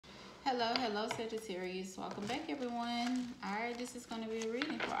Hello, Sagittarius. Welcome back, everyone. Alright, this is going to be a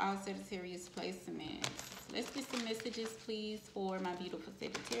reading for all Sagittarius placements. Let's get some messages, please, for my beautiful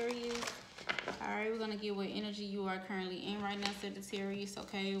Sagittarius. Alright, we're going to get what energy you are currently in right now, Sagittarius.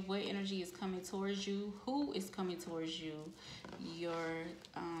 Okay, what energy is coming towards you? Who is coming towards you? Your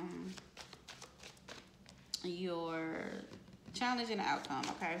challenge and outcome.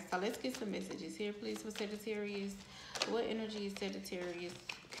 Okay, so let's get some messages here, please, for Sagittarius. What energy is Sagittarius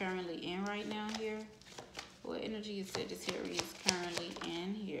currently in right now here? What energy is Sagittarius currently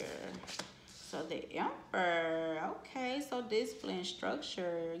in here? So the Emperor. Okay, so discipline,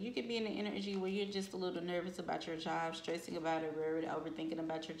 structure. You could be in the energy where you're just a little nervous about your job, stressing about it, worried, overthinking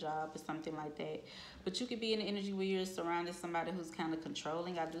about your job or something like that. But you could be in the energy where you're surrounded somebody who's kind of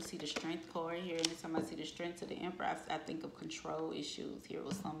controlling. I do see the strength card here. Anytime I see the strength to the Emperor, I think of control issues here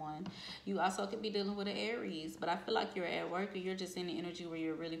with someone. You also could be dealing with an Aries, but I feel like you're at work or you're just in the energy where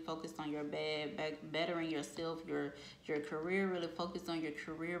you're really focused on your bettering yourself, your career, really focused on your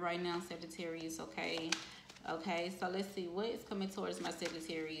career right now, Sagittarius, okay? Okay, so let's see what is coming towards my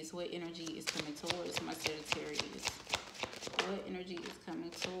Sagittarius. What energy is coming towards my Sagittarius? What energy is coming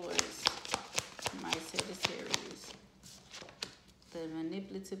towards my Sagittarius? The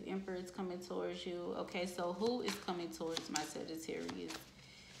manipulative Emperor is coming towards you. Okay, so who is coming towards my Sagittarius?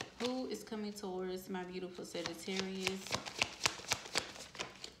 Who is coming towards my beautiful Sagittarius?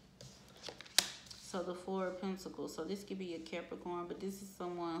 So the Four of Pentacles. So this could be a Capricorn, but this is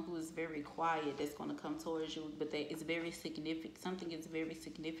someone who is very quiet that's going to come towards you, but that is very significant. Something is very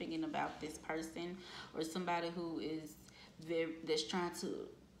significant about this person, or somebody who is that's trying to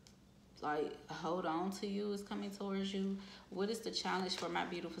like hold on to you is coming towards you. What is the challenge for my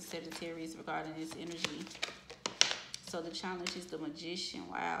beautiful Sagittarius regarding this energy? So the challenge is the Magician.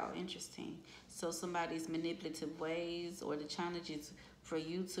 Wow, interesting. So somebody's manipulative ways, or the challenge is for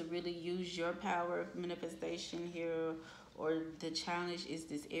you to really use your power of manifestation here, or the challenge is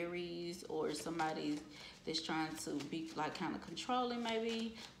this Aries, or somebody that's trying to be like kind of controlling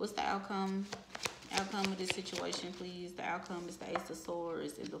maybe. What's the outcome of this situation, please? The outcome is the Ace of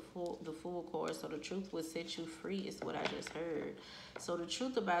Swords and the Fool card. So the truth will set you free is what I just heard. So the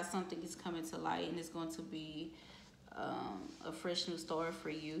truth about something is coming to light, and it's going to be a fresh new start for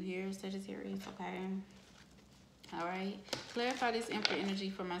you here, Sagittarius, okay? All right, clarify this Emperor energy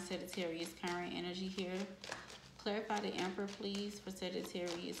for my Sagittarius current energy here. Clarify the Emperor, please, for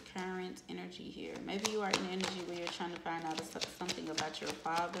Sagittarius current energy here. Maybe you are in energy where you're trying to find out something about your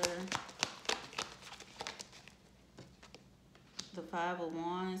father. The Five of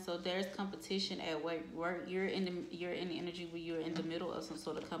Wands. So there's competition at work. You're in the energy where you're in the middle of some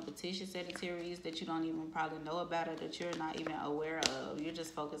sort of competition, Sagittarius, that you don't even probably know about, or that you're not even aware of. You're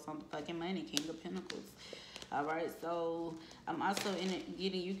just focused on the fucking money, King of Pentacles. All right, so I'm also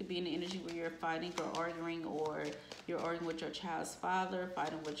you could be in the energy where you're fighting or arguing, or you're arguing with your child's father,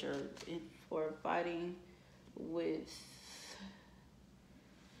 fighting with,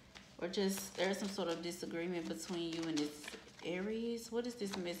 or just there's some sort of disagreement between you and this Aries. What is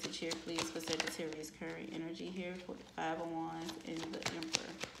this message here, please, for Sagittarius current energy here for the Five of Wands and the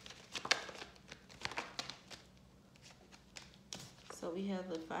Emperor? So we have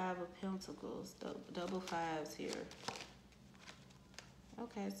the Five of Pentacles, double fives here.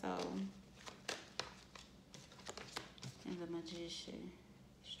 Okay, so, and the Magician,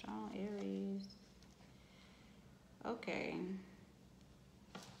 strong Aries. Okay.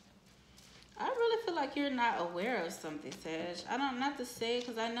 I really feel like you're not aware of something, Sag. Not to say,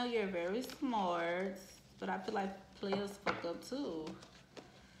 because I know you're very smart, but I feel like players fuck up too.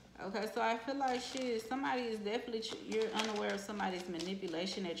 Okay, so I feel like somebody is definitely, you're unaware of somebody's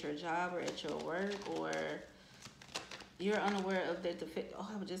manipulation at your job or at your work, or you're unaware of that.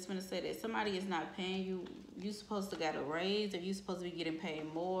 I was just gonna say that somebody is not paying you. You supposed to get a raise, or you supposed to be getting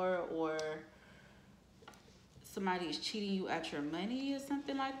paid more, or somebody is cheating you at your money or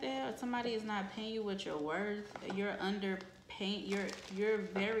something like that, or somebody is not paying you what you're worth. You're underpaid. You're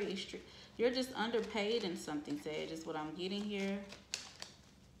very strict. You're just underpaid in something, Sag, is what I'm getting here.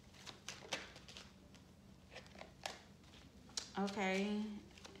 Okay.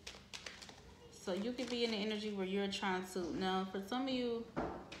 So you could be in the energy where you're trying to, now for some of you,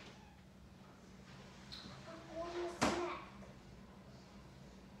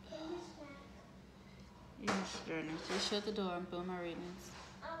 you're sure. Just shut the door. I'm doing my readings.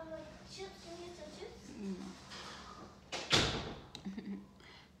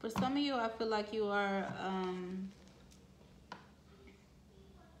 For some of you, I feel like you are,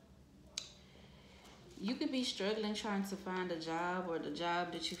 you could be struggling trying to find a job, or the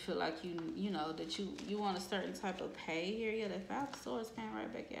job that you feel like you know that you want a certain type of pay here. Yeah, that 5 of Swords came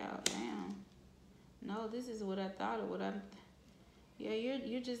right back out. Damn. No, this is what I thought of. Yeah,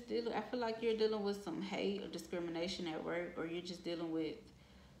 you're just dealing. I feel like you're dealing with some hate or discrimination at work, or you're just dealing with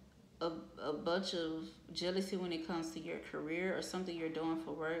a bunch of jealousy when it comes to your career or something you're doing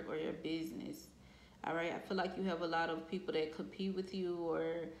for work or your business. All right, I feel like you have a lot of people that compete with you, or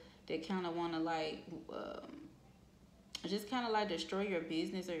they kind of want to like just kind of like destroy your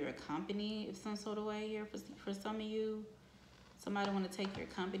business or your company in some sort of way here for some of you. Somebody want to take your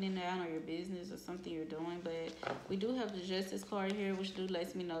company down or your business or something you're doing. But we do have the Justice card here, which do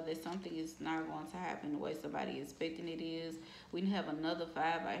lets me know that something is not going to happen the way somebody is expecting it is. We have another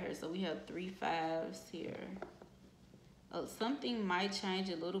 5 out here, so we have 3 5s here. Something might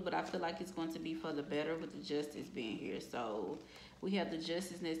change a little, but I feel like it's going to be for the better with the Justice being here. So we have the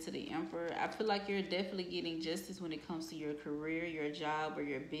Justice next to the Emperor. I feel like you're definitely getting justice when it comes to your career, your job, or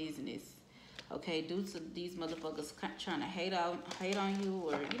your business. Okay, due to these motherfuckers trying to hate on you,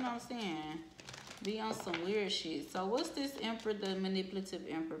 or you know what I'm saying, be on some weird shit. So what's this Emperor, the manipulative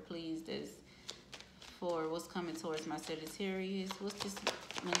Emperor, please? That's for what's coming towards my Sagittarius. What's this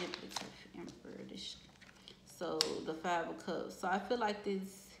manipulative Emperor? So the 5 of Cups. So I feel like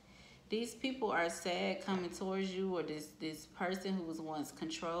these people are sad coming towards you, or this person who was once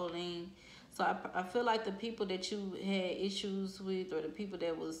controlling. So I feel like the people that you had issues with, or the people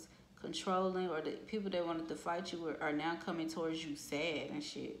that was controlling, or the people that wanted to fight you are now coming towards you sad and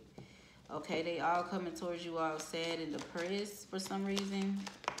shit. Okay, they all coming towards you all sad and depressed for some reason.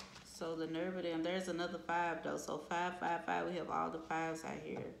 So the nerve of them. There's another 5 though. So 5, 5, 5. We have all the 5s out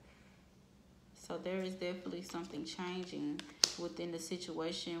here. So there is definitely something changing within the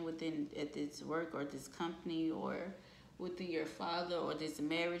situation, at this work or this company, or within your father, or this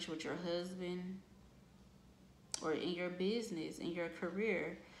marriage with your husband, or in your business, in your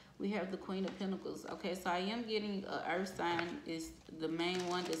career. We have the Queen of Pentacles. Okay, so I am getting an Earth sign is the main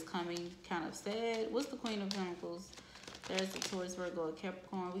one that's coming kind of sad. What's the Queen of Pentacles? There's the Taurus, Virgo,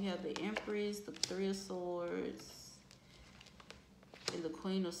 Capricorn. We have the Empress, the 3 of Swords, and the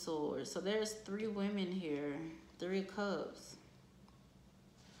Queen of Swords. So there's 3 women here. 3 of Cups.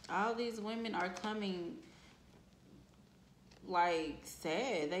 All these women are coming like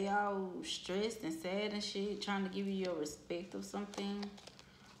sad. They all stressed and sad and shit, trying to give you your respect or something.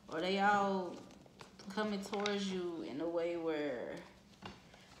 Or they all coming towards you in a way where,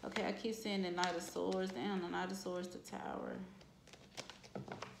 okay, I keep saying the Knight of Swords. Damn, the Knight of Swords, the Tower.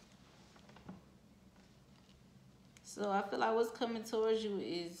 So I feel like what's coming towards you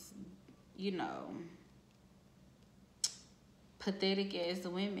is, you know, pathetic ass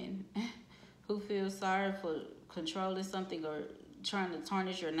women who feel sorry for controlling something, or trying to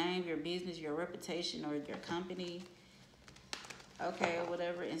tarnish your name, your business, your reputation, or your company. Okay, or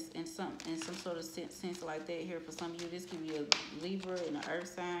whatever, in some sort of sense like that here for some of you. This could be a Libra and an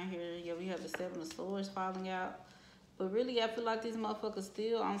Earth sign here. Yeah, we have the 7 of Swords falling out. But really, I feel like these motherfuckers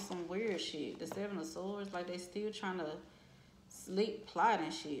still on some weird shit. The 7 of Swords, like they still trying to sleep, plot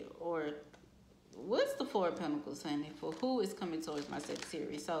and shit. Or what's the 4 of Pentacles, honey? For who is coming towards my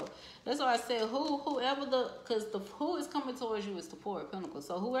Sagittarius? So that's why I said because the who is coming towards you is the 4 of Pentacles.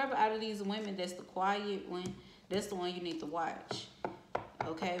 So whoever out of these women that's the quiet one, that's the one you need to watch.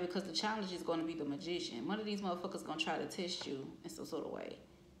 Okay, because the challenge is going to be the Magician. One of these motherfuckers going to try to test you in some sort of way.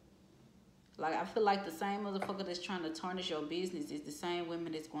 Like, I feel like the same motherfucker that's trying to tarnish your business is the same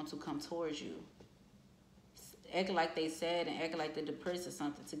women that's going to come towards you, acting like they sad and acting like they're depressed or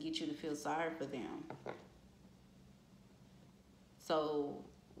something to get you to feel sorry for them. So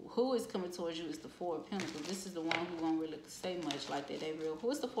who is coming towards you is the 4 of Pentacles. This is the one who won't really say much like that. They real.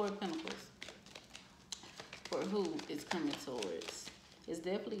 Who is the 4 of Pentacles? For who is coming towards? It's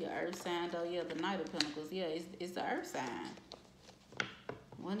definitely an Earth sign though. Yeah, the Knight of Pentacles. Yeah, it's the Earth sign.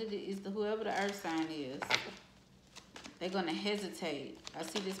 Whoever the Earth sign is, they're gonna hesitate. I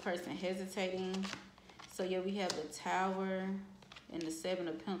see this person hesitating. So yeah, we have the Tower and the 7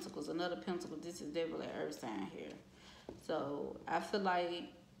 of Pentacles. Another Pentacle. This is definitely an Earth sign here. So I feel like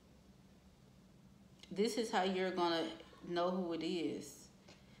this is how you're gonna know who it is.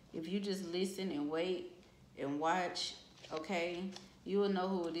 If you just listen and wait and watch, okay, you will know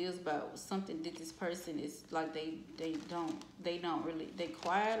who it is about something that this person is like. They don't really, they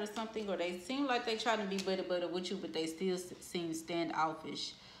quiet or something, or they seem like they trying to be buddy with you, but they still seem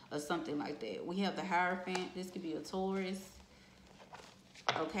standoffish or something like that. We have the Hierophant. This could be a Taurus.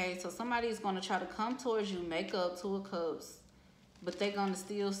 Okay, so somebody's going to try to come towards you, make up 2 of Cups, but they're gonna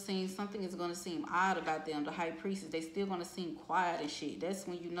still seem, something is gonna seem odd about them. The high priestess, they still gonna seem quiet and shit. That's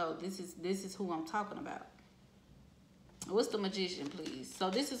when you know this is who I'm talking about. What's the magician, please? So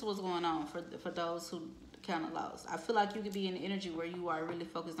this is what's going on for those who kind of lost. I feel like you could be in the energy where you are really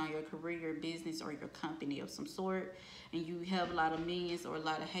focused on your career, your business, or your company of some sort, and you have a lot of millions or a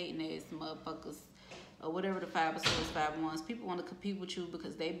lot of hating ass motherfuckers, or whatever the 5 of swords, 5 of wands. People want to compete with you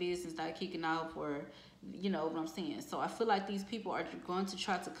because their business not kicking off, or you know what I'm saying. So I feel like these people are going to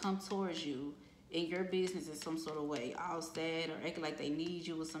try to come towards you in your business in some sort of way, all sad or acting like they need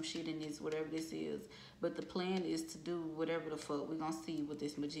you or some shit in this, whatever this is. But the plan is to do whatever the fuck. We're gonna see with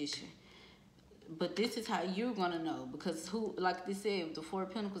this magician. But this is how you're gonna know, because who, like they said, the 4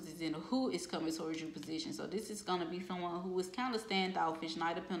 of Pentacles is in a who is coming towards you position. So this is gonna be someone who is kind of standoffish.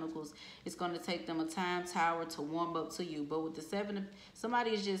 Knight of Pentacles, it's gonna take them a time tower to warm up to you. But with the 7 of,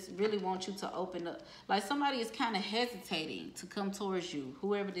 somebody is just really want you to open up. Like somebody is kind of hesitating to come towards you,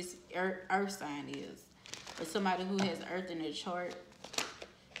 whoever this earth sign is, or somebody who has earth in their chart.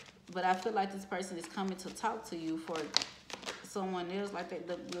 But I feel like this person is coming to talk to you for someone else. Like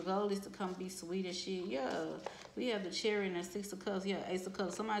the goal is to come be sweet and shit. Yeah, we have the Chariot and the 6 of Cups. Yeah, Ace of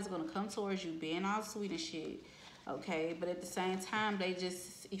Cups. Somebody's gonna come towards you being all sweet and shit. Okay, but at the same time, they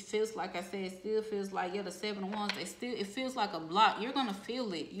just, it feels like I said, it still feels like, yeah, the 7 of Wands, they still, it feels like a block. You're gonna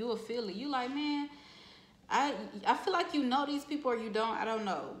feel it. You will feel it. You like, man, I feel like you know these people or you don't. I don't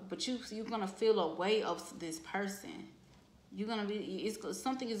know, but you're gonna feel a way of this person. You're gonna be,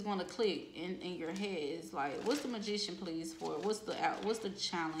 something is gonna click in your head. It's like, what's the magician, please, for? What's the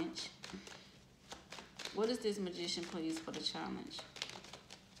challenge? What is this magician, please, for the challenge?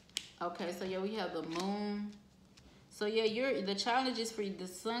 Okay, so yeah, we have the moon. So yeah, the challenge is for the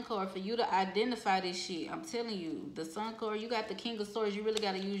sun card, for you to identify this shit. I'm telling you, the sun card, you got the King of Swords. You really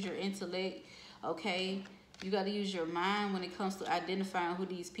gotta use your intellect, okay? You got to use your mind when it comes to identifying who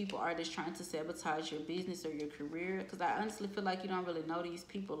these people are that's trying to sabotage your business or your career. Because I honestly feel like you don't really know these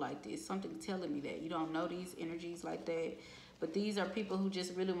people like this. Something telling me that you don't know these energies like that. But these are people who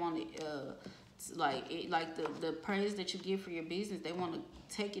just really want to, like the praise that you give for your business, they want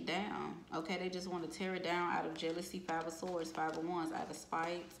to take it down. Okay, they just want to tear it down out of jealousy. 5 of Swords, 5 of Wands, out of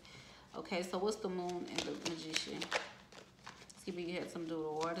spite. Okay, so what's the moon and the magician? You had something to do with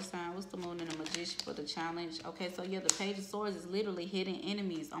a water sign. What's the moon and the magician for the challenge? Okay, so yeah, the Page of Swords is literally hidden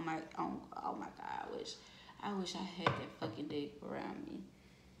enemies on my oh my god, I wish I had that fucking deck around me.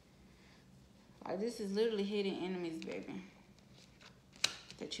 Like, this is literally hidden enemies, baby,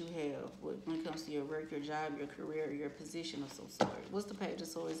 that you have when it comes to your work, your job, your career, your position of some sort. What's the Page of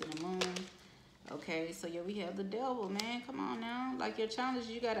Swords and the moon? Okay, so yeah, we have the devil, man. Come on now. Like, your challenge,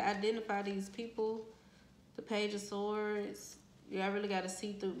 you got to identify these people. The Page of Swords. Yeah, I really got to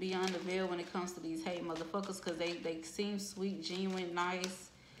see through beyond the veil when it comes to these hate motherfuckers, because they seem sweet, genuine, nice.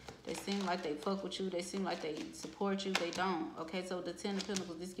 They seem like they fuck with you. They seem like they support you. They don't. Okay, so the 10 of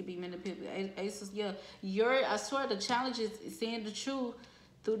Pentacles, this could be manipulated. Aces, yeah. I swear the challenge is seeing the truth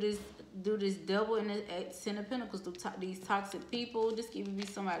through this devil and the 10 of Pentacles, through these toxic people. This could even be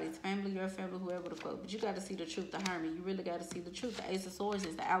somebody's family, your family, whoever the fuck. But you got to see the truth, the Hermit. You really got to see the truth. The Ace of Swords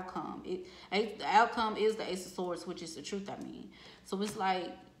is the outcome. The outcome is the Ace of Swords, which is the truth, I mean. So it's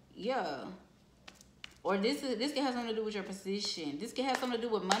like, yeah. Or this can have something to do with your position. This can have something to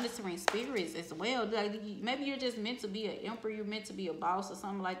do with monitoring spirits as well. Like, maybe you're just meant to be an emperor. You're meant to be a boss or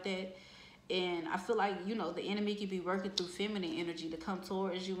something like that. And I feel like, you know, the enemy could be working through feminine energy to come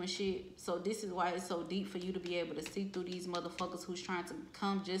towards you and shit. So this is why it's so deep for you to be able to see through these motherfuckers who's trying to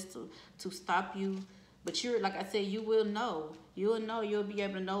come just to stop you. But you're, like I said, you will know. You'll know. You'll be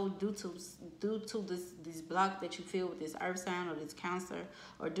able to know due to this block that you feel with this earth sign or this Cancer,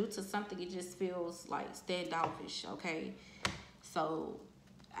 or due to something it just feels like standoffish, okay? So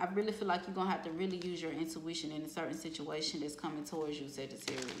I really feel like you're going to have to really use your intuition in a certain situation that's coming towards you,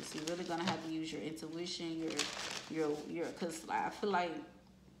 Sagittarius. You're really going to have to use your intuition, because I feel like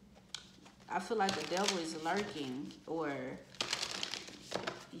the devil is lurking, or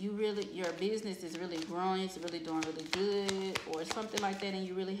your business is really growing, it's really doing really good, or something like that, and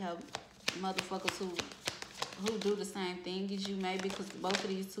you really have motherfuckers who do the same thing as you, maybe, because both of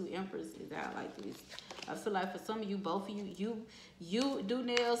these two emperors is out like this. I feel like for some of you, both of you do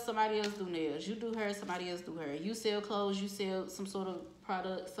nails, somebody else do nails. You do hair, somebody else do hair. You sell clothes, you sell some sort of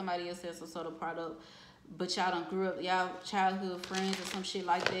product, somebody else sells some sort of product. But y'all done grew up, y'all childhood friends or some shit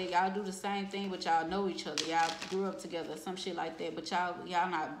like that. Y'all do the same thing, but y'all know each other. Y'all grew up together, some shit like that. But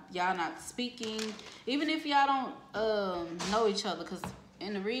y'all not speaking, even if y'all don't know each other. Cause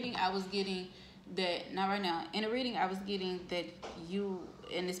in the reading I was getting that, not right now. In the reading I was getting that you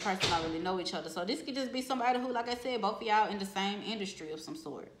and this person already know each other. So this could just be somebody who, like I said, both of y'all in the same industry of some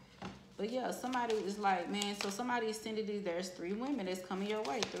sort. But yeah, somebody is like, man, so somebody is sending these, there's 3 women that's coming your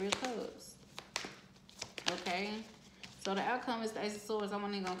way, 3 of Cups. Okay? So the outcome is the Ace of Swords. I'm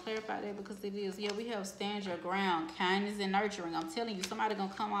only going to clarify that because it is. Yeah, we have stand your ground, kindness and nurturing. I'm telling you, somebody going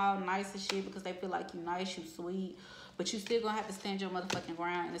to come out nice and shit because they feel like you nice, you sweet. But you still going to have to stand your motherfucking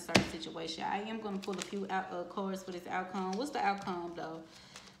ground in a certain situation. I am going to pull a few cards for this outcome. What's the outcome, though?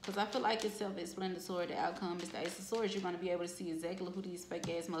 Because I feel like it's self-explanatory. The outcome is the Ace of Swords. You're going to be able to see exactly who these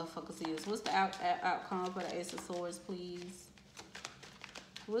fake-ass motherfuckers is. What's the outcome for the Ace of Swords, please?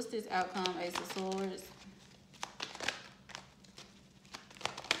 What's this outcome, Ace of Swords?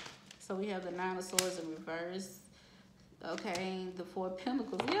 So we have the 9 of Swords in reverse. Okay, the 4 of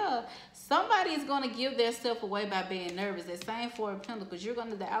Pentacles. Yeah, somebody is going to give their self away by being nervous. That same 4 of Pentacles,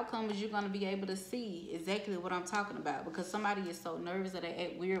 the outcome is you're going to be able to see exactly what I'm talking about. Because somebody is so nervous that they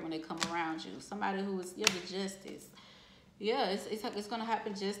act weird when they come around you. Somebody who is, the justice. Yeah, it's going to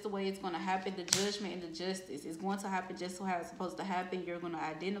happen just the way it's going to happen. The judgment and the justice is going to happen just how it's supposed to happen. You're going to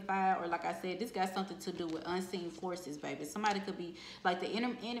identify, or like I said, this got something to do with unseen forces, baby. Somebody could be like the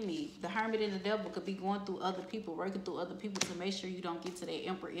enemy, the hermit and the devil could be going through other people, working through other people to make sure you don't get to that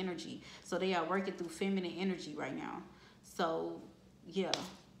emperor energy. So they are working through feminine energy right now. So, yeah,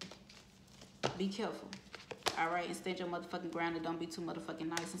 be careful. All right, and stand your motherfucking ground and don't be too motherfucking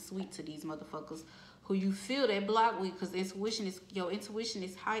nice and sweet to these motherfuckers who you feel that block with, because your intuition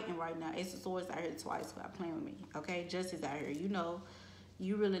is heightened right now. Ace of Swords out here twice without playing with me. Okay, justice out here. You know,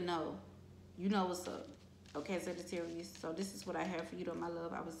 you really know. You know what's up. Okay, Sagittarius. So this is what I have for you, though, my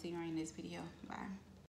love. I will see you in this video. Bye.